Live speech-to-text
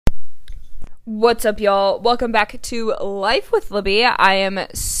What's up, y'all? Welcome back to Life with Libby. I am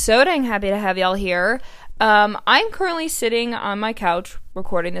so dang happy to have y'all here. I'm currently sitting on my couch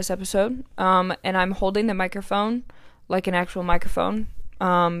recording this episode, and I'm holding the microphone like an actual microphone,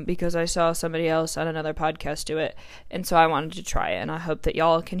 because I saw somebody else on another podcast do it, and so I wanted to try it, and I hope that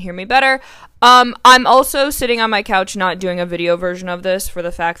y'all can hear me better. I'm also sitting on my couch not doing a video version of this for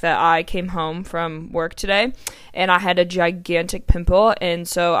the fact that I came home from work today, and I had a gigantic pimple, and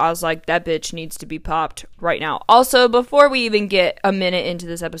so I was like, that bitch needs to be popped right now. Also, before we even get a minute into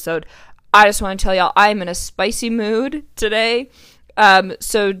this episode, I just want to tell y'all I'm in a spicy mood today,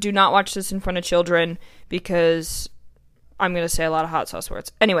 so do not watch this in front of children, because I'm going to say a lot of hot sauce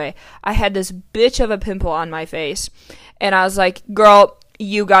words. Anyway, I had this bitch of a pimple on my face, and I was like, girl,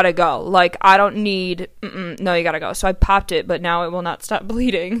 you gotta go. Like, I don't need, no, you gotta go. So I popped it, but now it will not stop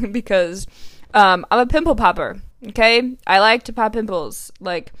bleeding, because I'm a pimple popper, okay? I like to pop pimples.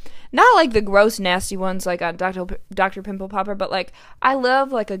 Like, not like the gross, nasty ones, like on Dr. Pimple Popper, but, like, I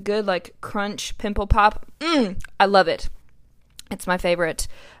love, like, a good, like, crunch pimple pop. I love it. It's my favorite.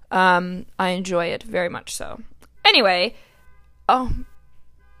 I enjoy it very much so. Anyway, oh,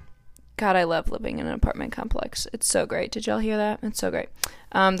 God, I love living in an apartment complex. It's so great. Did y'all hear that? It's so great.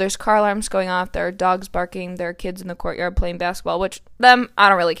 There's car alarms going off. There are dogs barking. There are kids in the courtyard playing basketball, which, I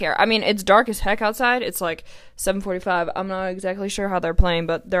don't really care. I mean, it's dark as heck outside. It's like 7:45. I'm not exactly sure how they're playing,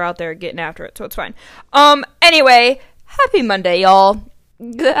 but they're out there getting after it, so it's fine. Anyway, happy Monday, y'all.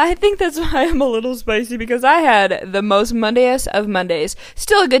 I think that's why I'm a little spicy, because I had the most Mondayest of Mondays.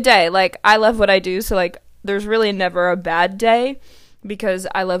 Still a good day. Like, I love what I do, so, like, there's really never a bad day, because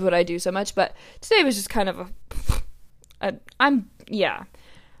I love what I do so much, but today was just kind of I'm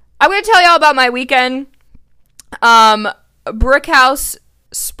going to tell y'all about my weekend. Brick house,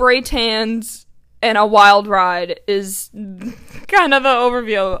 spray tans, and a wild ride is kind of the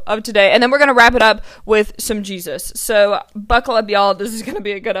overview of today, and then we're going to wrap it up with some Jesus, so buckle up, y'all. This is going to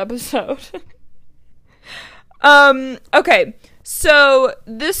be a good episode. Okay, so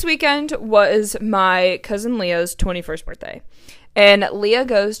this weekend was my cousin Leah's 21st birthday. And Leah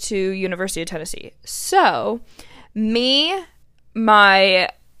goes to University of Tennessee. So, me, my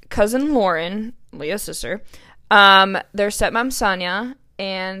cousin Lauren, Leah's sister, their stepmom Sonia,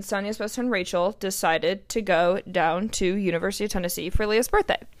 and Sonia's best friend Rachel decided to go down to University of Tennessee for Leah's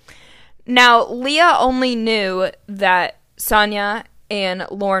birthday. Now, Leah only knew that Sonia and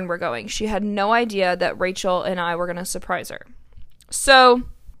Lauren were going. She had no idea that Rachel and I were going to surprise her. So,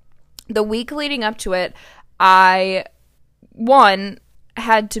 the week leading up to it, I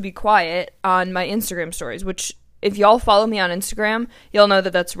had to be quiet on my Instagram stories, which, if y'all follow me on Instagram, you'll know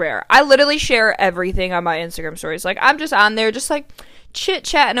that that's rare. I literally share everything on my Instagram stories. Like, I'm just on there, just, like,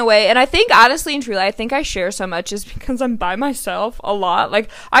 chit-chatting away, and I think, honestly and truly, I think I share so much is because I'm by myself a lot. Like,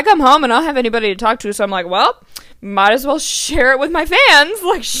 I come home and I don't have anybody to talk to, so I'm like, well, might as well share it with my fans.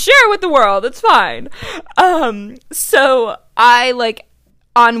 Like, share it with the world. It's fine. So I, like,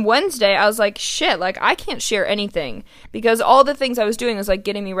 on Wednesday, I was like, shit, like, I can't share anything, because all the things I was doing was, like,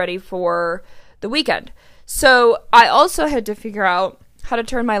 getting me ready for the weekend. So I also had to figure out how to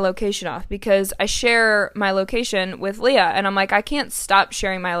turn my location off, because I share my location with Leah, and I'm like, I can't stop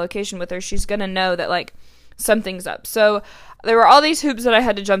sharing my location with her. She's gonna know that, like, something's up. So there were all these hoops that I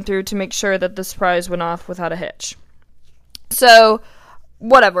had to jump through to make sure that the surprise went off without a hitch. So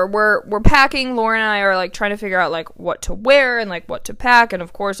whatever, we're packing. Lauren and I are, like, trying to figure out, like, what to wear and, like, what to pack, and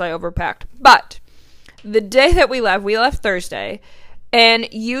of course I overpacked. But the day that we left Thursday,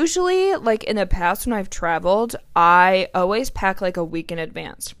 and usually, like, in the past when I've traveled, I always pack, like, a week in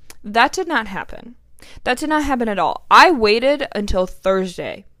advance. That did not happen. That did not happen at all. I waited until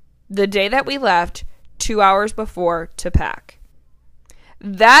Thursday, the day that we left, 2 hours before, to pack.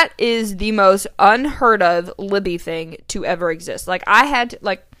 That is the most unheard of Libby thing to ever exist. Like, I had,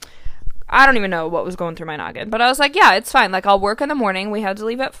 like, I don't even know what was going through my noggin, but I was like, yeah, it's fine. Like, I'll work in the morning. We had to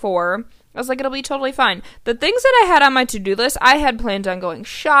leave at 4. I was like, it'll be totally fine. The things that I had on my to-do list, I had planned on going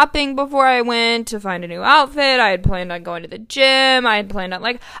shopping before I went to find a new outfit. I had planned on going to the gym. I had planned on,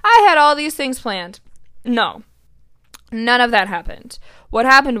 like, I had all these things planned. No. None of that happened. What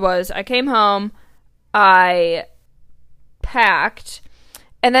happened was, I came home, I packed,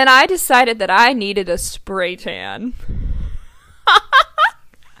 and then I decided that I needed a spray tan.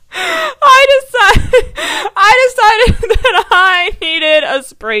 I decided that I needed a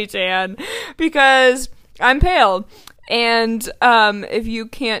spray tan because I'm pale, and if you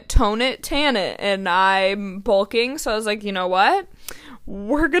can't tone it, tan it, and I'm bulking, so I was like, you know what?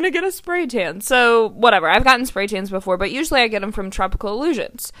 We're gonna get a spray tan. So, whatever. I've gotten spray tans before, but usually I get them from Tropical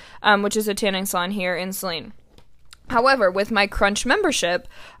Illusions, which is a tanning salon here in Saline. However, with my Crunch membership,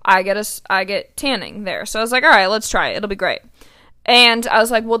 I get tanning there. So I was like, all right, let's try it. It'll be great. And I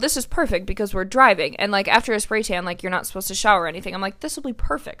was like, well, this is perfect because we're driving. And, like, after a spray tan, like, you're not supposed to shower or anything. I'm like, this will be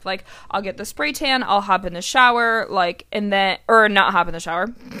perfect. Like, I'll get the spray tan, I'll hop in the shower, like, and then, or not hop in the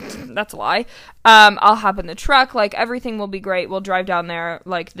shower. That's a lie. I'll hop in the truck. Like, everything will be great. We'll drive down there.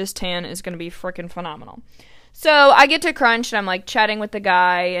 Like, this tan is going to be freaking phenomenal. So I get to Crunch, and I'm, like, chatting with the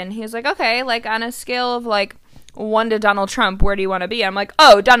guy. And he's like, okay, like, on a scale of, like, 1 to Donald Trump, where do you want to be? I'm like,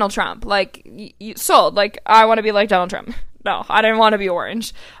 oh, Donald Trump. Like, sold. Like, I want to be like Donald Trump. No, I didn't want to be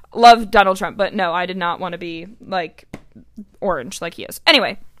orange. Love Donald Trump, but no, I did not want to be, like, orange like he is.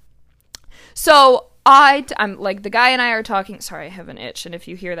 Anyway, so I'm, like, the guy and I are talking. Sorry, I have an itch, and if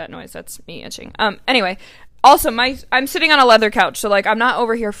you hear that noise, that's me itching. Anyway, also, I'm sitting on a leather couch, so, like, I'm not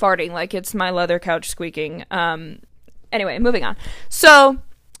over here farting. Like, it's my leather couch squeaking. Anyway, moving on. So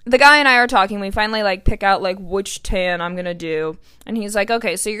the guy and I are talking. We finally, like, pick out, like, which tan I'm gonna do, and he's like,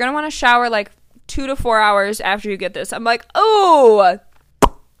 okay, so you're gonna want to shower, like, 2 to 4 hours after you get this. I'm like, oh,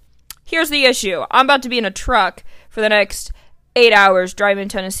 here's the issue. I'm about to be in a truck for the next 8 hours driving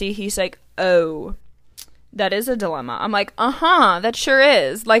Tennessee. He's like, oh, that is a dilemma. I'm like, that sure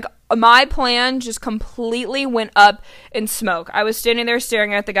is. Like, my plan just completely went up in smoke. I was standing there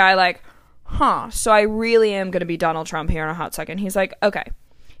staring at the guy like, so I really am going to be Donald Trump here in a hot second. He's like, okay,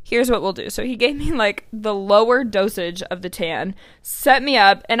 here's what we'll do. So he gave me, like, the lower dosage of the tan, set me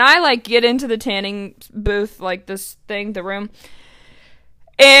up, and I, like, get into the tanning booth, like, this thing, the room,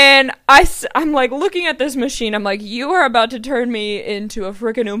 and I'm, like, looking at this machine. I'm like, you are about to turn me into a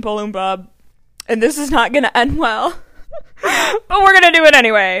frickin' Oompa Loompa, and this is not gonna end well, but we're gonna do it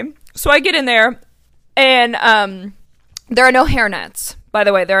anyway. So I get in there, and, there are no hairnets. By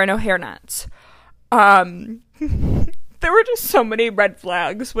the way, there are no hairnets. There were just so many red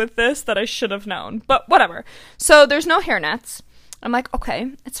flags with this that I should have known. But whatever. So there's no hairnets. I'm like,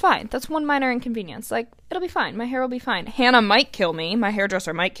 okay, it's fine. That's one minor inconvenience. Like, it'll be fine. My hair will be fine. Hannah might kill me. My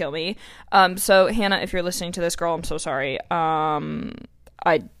hairdresser might kill me. So Hannah, if you're listening to this, girl, I'm so sorry.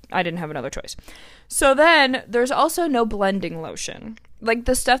 I didn't have another choice. So then there's also no blending lotion. Like,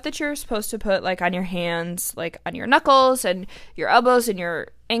 the stuff that you're supposed to put, like, on your hands, like, on your knuckles and your elbows and your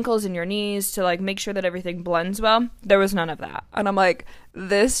ankles and your knees to, like, make sure that everything blends well. There was none of that. And I'm like,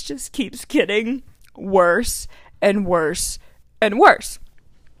 this just keeps getting worse and worse and worse.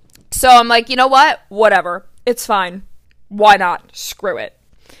 So I'm like, you know what? Whatever. It's fine. Why not? Screw it.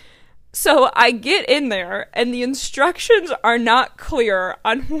 So I get in there, and the instructions are not clear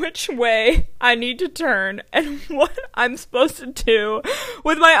on which way I need to turn and what I'm supposed to do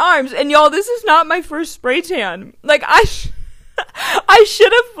with my arms. And y'all, this is not my first spray tan. Like, I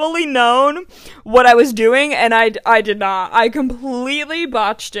should have fully known what I was doing, and I did not. I completely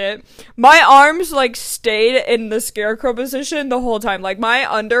botched it. My arms, like, stayed in the scarecrow position the whole time. Like, my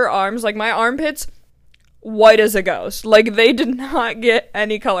underarms, like, my armpits, white as a ghost. Like, they did not get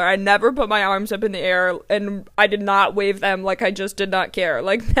any color. I never put my arms up in the air, and I did not wave them. Like, I just did not care.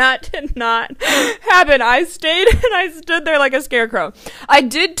 Like, that did not happen. I stayed and I stood there like a scarecrow. I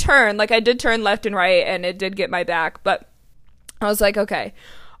did turn left and right, and it did get my back, but I was like, okay.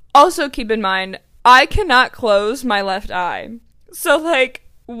 Also, keep in mind, I cannot close my left eye. So, like,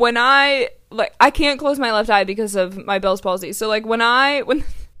 when I can't close my left eye because of my Bell's palsy. So, like, when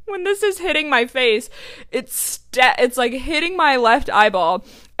this is hitting my face, it's like hitting my left eyeball,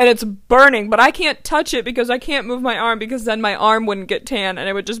 and it's burning, but I can't touch it because I can't move my arm, because then my arm wouldn't get tan, and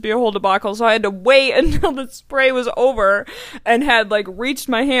it would just be a whole debacle. So I had to wait until the spray was over and had, like, reached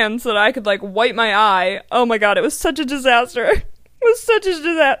my hand so that I could, like, wipe my eye. Oh my god, it was such a disaster. It was such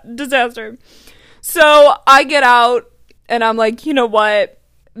a disaster. So I get out, and I'm like, you know what?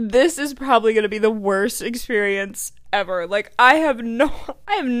 This is probably going to be the worst experience ever. Like, I have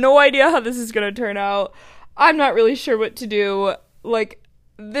no idea how this is gonna turn out. I'm not really sure what to do. Like,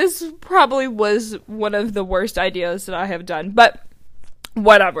 this probably was one of the worst ideas that I have done, but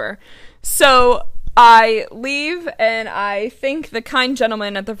whatever. So I leave, and I thank the kind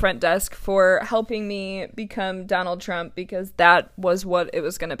gentleman at the front desk for helping me become Donald Trump, because that was what it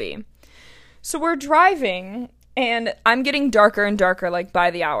was gonna be. So we're driving, and I'm getting darker and darker, like,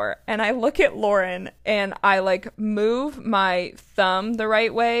 by the hour. And I look at Lauren, and I, like, move my thumb the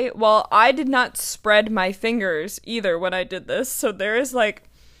right way. Well, I did not spread my fingers either when I did this. So there is, like,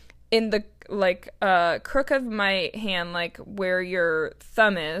 in the, like, crook of my hand, like, where your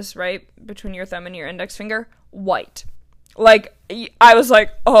thumb is, right? Between your thumb and your index finger, white. Like, I was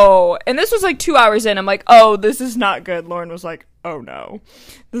like, oh. And this was, like, 2 hours in. I'm like, oh, this is not good. Lauren was like, oh no,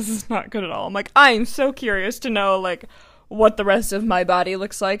 this is not good at all. I'm like, I am so curious to know, like, what the rest of my body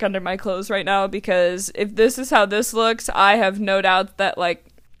looks like under my clothes right now, because if this is how this looks, I have no doubt that, like,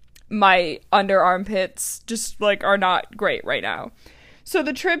 my under armpits just, like, are not great right now. So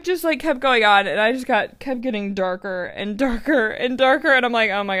the trip just, like, kept going on, and I just kept getting darker and darker and darker, and I'm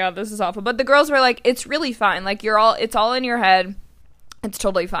like, oh my god, this is awful. But the girls were like, it's really fine. Like, it's all in your head. It's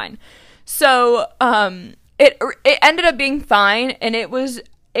totally fine. So, it ended up being fine, and it was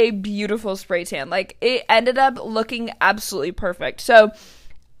a beautiful spray tan. Like, it ended up looking absolutely perfect. So,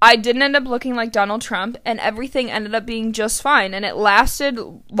 I didn't end up looking like Donald Trump, and everything ended up being just fine, and it lasted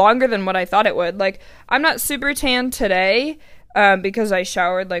longer than what I thought it would. Like, I'm not super tan today, because I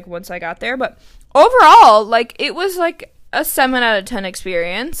showered, like, once I got there, but overall, like, it was, like, a 7 out of 10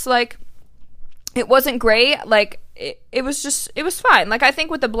 experience. Like, it wasn't great. Like, it was fine. Like, I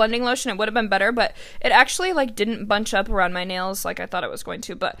think with the blending lotion, it would have been better, but it actually, like, didn't bunch up around my nails like I thought it was going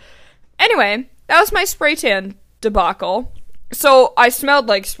to. But anyway, that was my spray tan debacle. So I smelled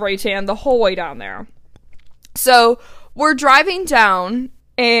like spray tan the whole way down there. So we're driving down,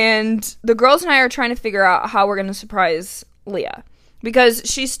 and the girls and I are trying to figure out how we're going to surprise Leah, because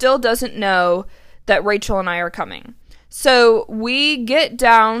she still doesn't know that Rachel and I are coming. So we get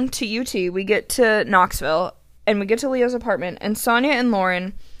down to UT, we get to Knoxville, and we get to Leah's apartment, and Sonia and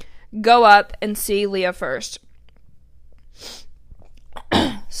Lauren go up and see Leah first.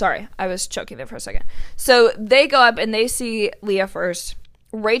 Sorry, I was choking there for a second. So they go up and they see Leah first.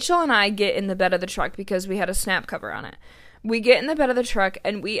 Rachel and I get in the bed of the truck because we had a snap cover on it. We get in the bed of the truck,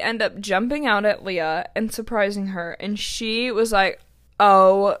 and we end up jumping out at Leah and surprising her, and she was like,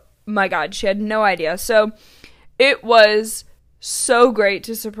 oh my god, she had no idea. So it was so great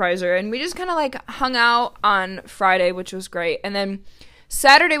to surprise her, and we just kind of, like, hung out on Friday, which was great, and then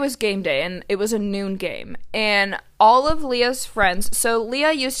Saturday was game day, and it was a noon game, and all of Leah's friends, so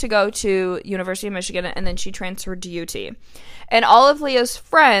Leah used to go to University of Michigan, and then she transferred to UT, and all of Leah's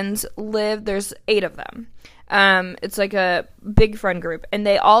friends there's 8 of them. It's like a big friend group, and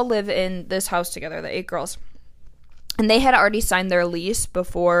they all live in this house together, the 8 girls. And they had already signed their lease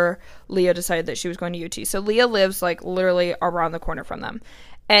before Leah decided that she was going to UT. So Leah lives, like, literally around the corner from them.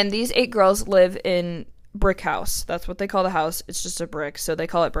 And these 8 girls live in Brick House. That's what they call the house. It's just a brick, so they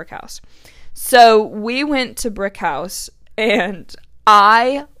call it Brick House. So we went to Brick House, and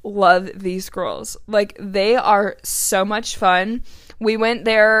I love these girls. Like, they are so much fun. We went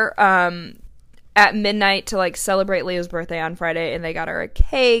there at midnight to, like, celebrate Leah's birthday on Friday, and they got her a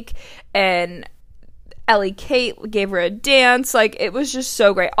cake, and Ellie Kate gave her a dance. Like, it was just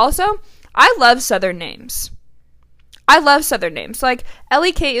so great. Also, I love Southern names. Like,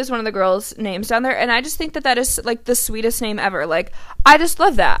 Ellie Kate is one of the girls' names down there, and I just think that is, like, the sweetest name ever. Like, I just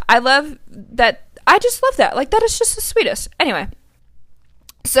love that. I just love that. Like, that is just the sweetest. Anyway,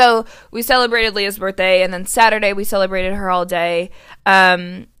 so we celebrated Leah's birthday, and then Saturday we celebrated her all day,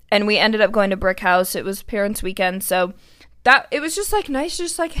 and we ended up going to Brick House. It was parents' weekend, so it was just, like, nice to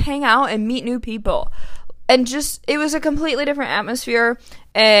just, like, hang out and meet new people. And just, it was a completely different atmosphere,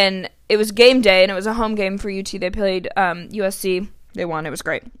 and it was game day, and it was a home game for UT. They played USC. They won. It was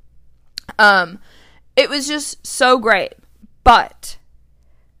great. It was just so great. But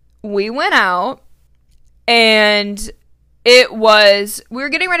we went out, and we were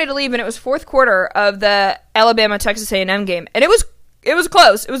getting ready to leave, and it was fourth quarter of the Alabama-Texas A&M game, and it was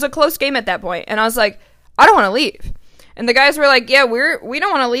close. It was a close game at that point, and I was like, I don't want to leave. And the guys were like, yeah, we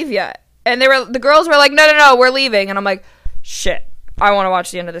don't want to leave yet. And the girls were like, no, we're leaving. And I'm like, shit, I want to watch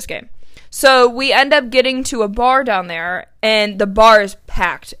the end of this game. So we end up getting to a bar down there, and the bar is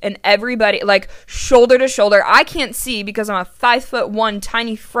packed, and everybody, like, shoulder to shoulder. I can't see because I'm a 5'1"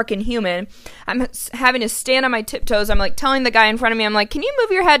 tiny frickin' human. I'm having to stand on my tiptoes. I'm, like, telling the guy in front of me, I'm like, can you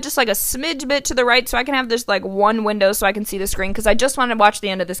move your head just, like, a smidge bit to the right so I can have this, like, one window so I can see the screen, because I just want to watch the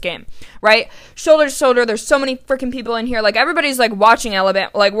end of this game, right? Shoulder to shoulder, there's so many frickin' people in here. Like, everybody's, like, watching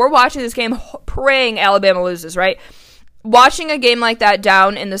Alabama. Like, we're watching this game praying Alabama loses, right? Watching a game like that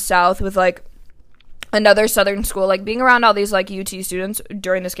down in the South with, like, another Southern school, like, being around all these, like, UT students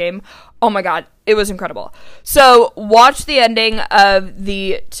during this game, oh my god, it was incredible. So, watch the ending of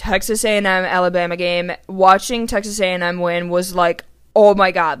the Texas A&M Alabama game. Watching Texas A&M win was, like, oh my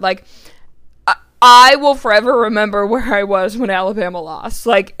god. Like, I will forever remember where I was when Alabama lost.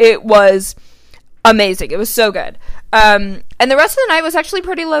 Like, it was amazing. It was so good. And the rest of the night was actually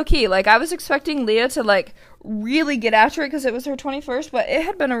pretty low-key. Like, I was expecting Leah to, like, really get after it because it was her 21st, but it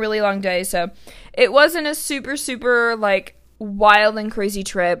had been a really long day, so it wasn't a super, super, like, wild and crazy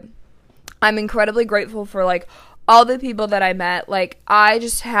trip. I'm incredibly grateful for, like, all the people that I met, like, I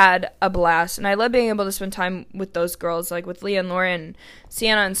just had a blast, and I love being able to spend time with those girls, like, with Leah and Lauren,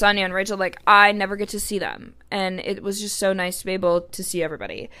 Sienna and Sonia and Rachel. Like, I never get to see them, and it was just so nice to be able to see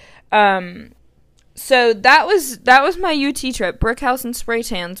everybody. So that was my UT trip. Brick House and spray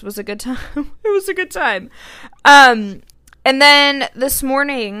tans was a good time. It was a good time. And then this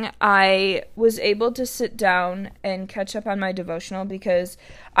morning, I was able to sit down and catch up on my devotional because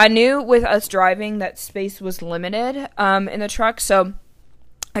I knew with us driving that space was limited in the truck, so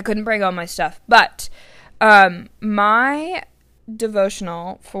I couldn't bring all my stuff. But my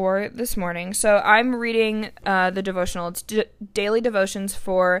devotional for this morning, so I'm reading the devotional. It's Daily Devotions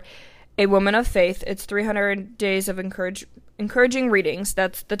for a Woman of Faith. It's 300 Days of Encouraging Readings.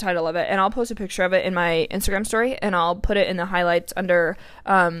 That's the title of it. And I'll post a picture of it in my Instagram story, and I'll put it in the highlights under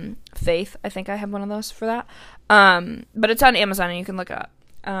Faith. I think I have one of those for that. But it's on Amazon, and you can look it up.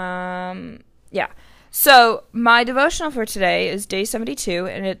 Yeah. So my devotional for today is day 72,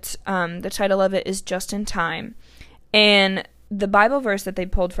 and it's the title of it is Just in Time. And the Bible verse that they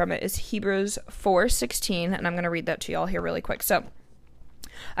pulled from it is Hebrews 4:16, and I'm going to read that to y'all here really quick. So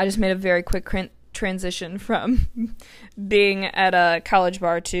I just made a very quick transition from being at a college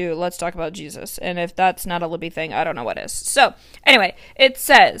bar to let's talk about Jesus. And if that's not a Libby thing, I don't know what is. So anyway, it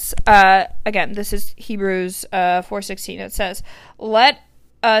says, again, this is Hebrews 4:16. It says, let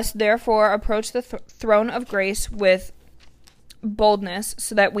us therefore approach the throne of grace with boldness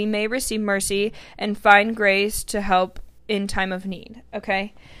so that we may receive mercy and find grace to help in time of need.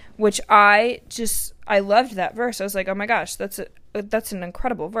 Okay? Which I loved that verse. I was like, oh my gosh, that's an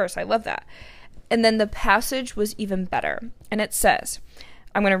incredible verse. I love that. And then the passage was even better. And it says,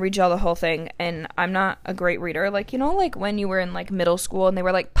 I'm going to read y'all the whole thing, and I'm not a great reader. Like, you know, like when you were in like middle school and they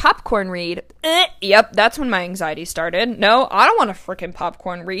were like, popcorn read. Yep, that's when my anxiety started. No, I don't want to freaking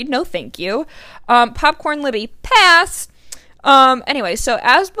popcorn read. No, thank you. Popcorn Libby, pass. Anyway, so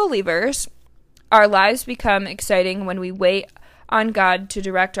as believers, our lives become exciting when we wait on God to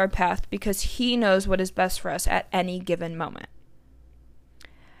direct our path because He knows what is best for us at any given moment.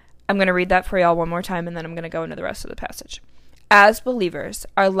 I'm going to read that for y'all one more time, and then I'm going to go into the rest of the passage. As believers,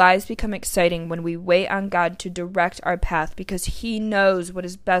 our lives become exciting when we wait on God to direct our path because He knows what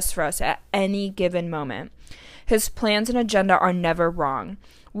is best for us at any given moment. His plans and agenda are never wrong.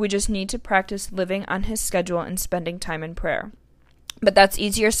 We just need to practice living on His schedule and spending time in prayer. But that's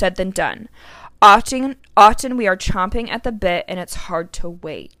easier said than done. Often we are chomping at the bit, and it's hard to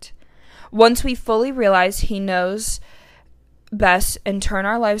wait. Once we fully realize He knows best and turn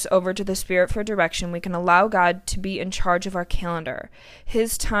our lives over to the Spirit for direction, we can allow God to be in charge of our calendar.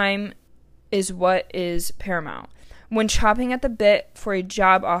 His time is what is paramount. When chopping at the bit for a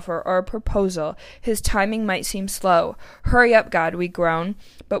job offer or a proposal, His timing might seem slow. Hurry up, God, we groan.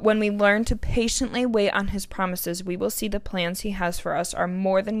 But when we learn to patiently wait on His promises, we will see the plans He has for us are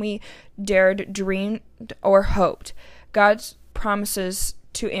more than we dared dream or hoped. God's promises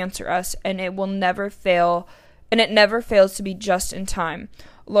to answer us, and it will never fail. And it never fails to be just in time.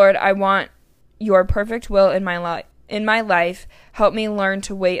 Lord, I want your perfect will in my life. Help me learn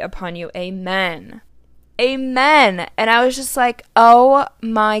to wait upon you. Amen. Amen. And I was just like, oh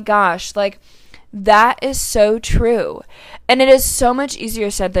my gosh, like that is so true. And it is so much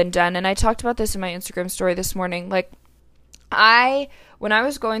easier said than done. And I talked about this in my Instagram story this morning. Like when I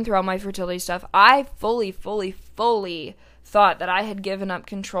was going through all my fertility stuff, I fully thought that I had given up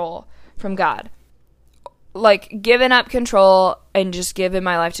control from God. Like, given up control and just given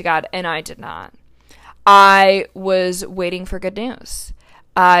my life to God, and I did not. I was waiting for good news.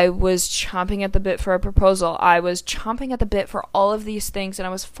 I was chomping at the bit for a proposal. I was chomping at the bit for all of these things, and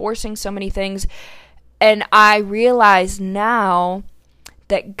I was forcing so many things. And I realize now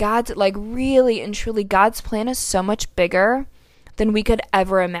that God's, like, really and truly, God's plan is so much bigger than we could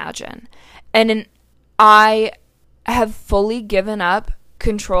ever imagine. And I have fully given up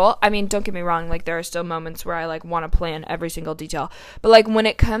control. I mean, don't get me wrong, like there are still moments where I like want to plan every single detail, but like when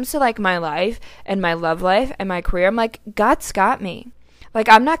it comes to like my life and my love life and my career, I'm like, God's got me. Like,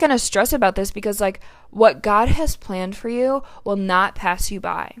 I'm not going to stress about this because like what God has planned for you will not pass you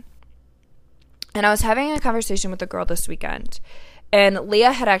by. And I was having a conversation with a girl this weekend, and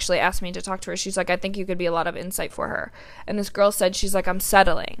Leah had actually asked me to talk to her. She's like, I think you could be a lot of insight for her. And this girl said, she's like, I'm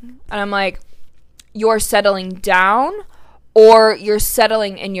settling. And I'm like, you're settling down or you're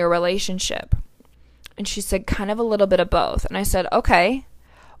settling in your relationship? And she said, kind of a little bit of both. And I said, okay,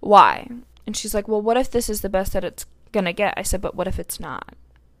 why? And she's like, well, what if this is the best that it's going to get? I said, but what if it's not?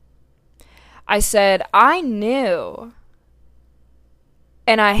 I said, I knew,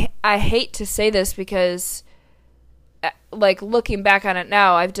 and I hate to say this because like, looking back on it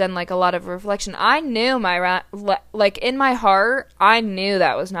now, I've done, like, a lot of reflection. I knew like, in my heart, I knew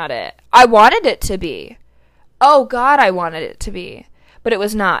that was not it. I wanted it to be. Oh, God, I wanted it to be. But it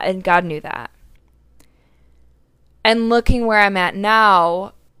was not, and God knew that. And looking where I'm at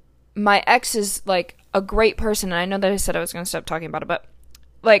now, my ex is, like, a great person, and I know that I said I was going to stop talking about it, but,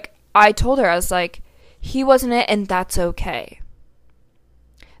 like, I told her, I was like, he wasn't it, and that's okay.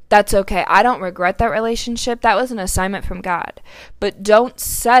 That's okay. I don't regret that relationship. That was an assignment from God. But don't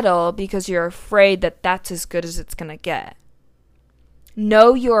settle because you're afraid that that's as good as it's going to get.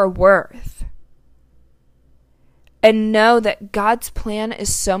 Know your worth. And know that God's plan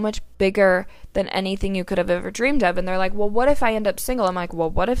is so much bigger than anything you could have ever dreamed of. And they're like, well, what if I end up single? I'm like, well,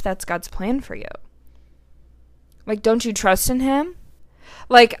 what if that's God's plan for you? Like, don't you trust in him?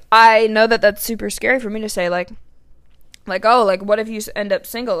 Like, I know that that's super scary for me to say, like, oh, like, what if you end up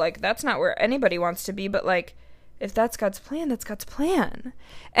single? Like, that's not where anybody wants to be, but, like, if that's God's plan, that's God's plan.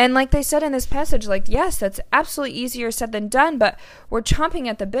 And like they said in this passage, like, yes, that's absolutely easier said than done, but we're chomping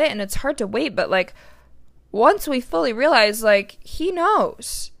at the bit, and it's hard to wait, but, like, once we fully realize, like, he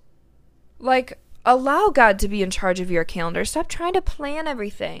knows. Like, allow God to be in charge of your calendar. Stop trying to plan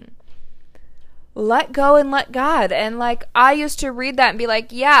everything. Let go and let God. And, like, I used to read that and be like,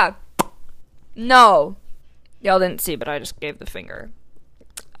 yeah, no. Y'all didn't see, but I just gave the finger.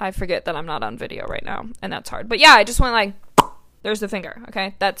 I forget that I'm not on video right now, and that's hard. But yeah, I just went like, there's the finger,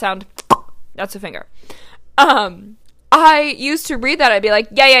 okay? That's the finger. I used to read that, I'd be like,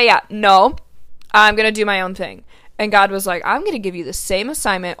 yeah, no, I'm going to do my own thing. And God was like, I'm going to give you the same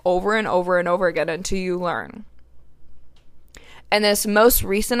assignment over and over and over again until you learn. And this most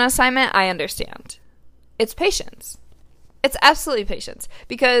recent assignment, I understand. It's patience. It's absolutely patience,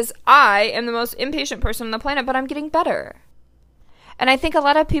 because I am the most impatient person on the planet, but I'm getting better. And I think a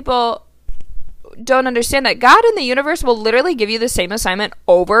lot of people don't understand that God in the universe will literally give you the same assignment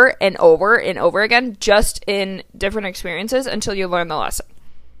over and over and over again, just in different experiences until you learn the lesson.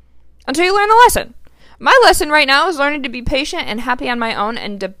 My lesson right now is learning to be patient and happy on my own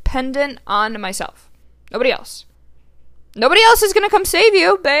and dependent on myself. Nobody else. Nobody else is going to come save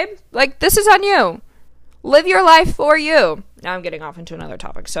you, babe. Like, this is on you. Live your life for you. Now I'm getting off into another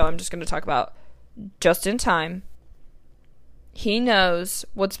topic, so I'm just going to talk about just in time. He knows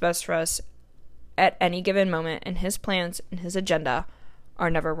what's best for us at any given moment, and his plans and his agenda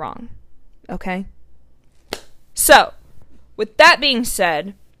are never wrong. Okay? So, with that being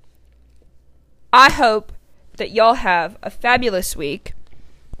said, I hope that y'all have a fabulous week,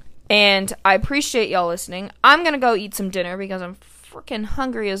 and I appreciate y'all listening. I'm going to go eat some dinner because I'm freaking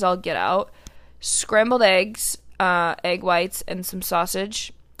hungry as all get out. Scrambled eggs, egg whites, and some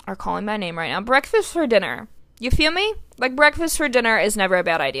sausage are calling my name right now. Breakfast for dinner. You feel me? Like, breakfast for dinner is never a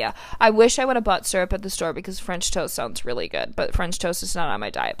bad idea. I wish I would have bought syrup at the store because French toast sounds really good, but French toast is not on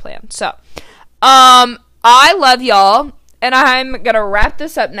my diet plan. So, I love y'all, and I'm going to wrap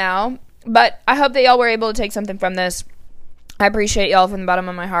this up now, but I hope that y'all were able to take something from this. I appreciate y'all from the bottom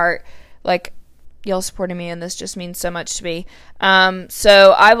of my heart. Like, y'all supporting me, and this just means so much to me.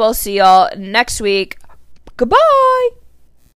 So I will see y'all next week. Goodbye!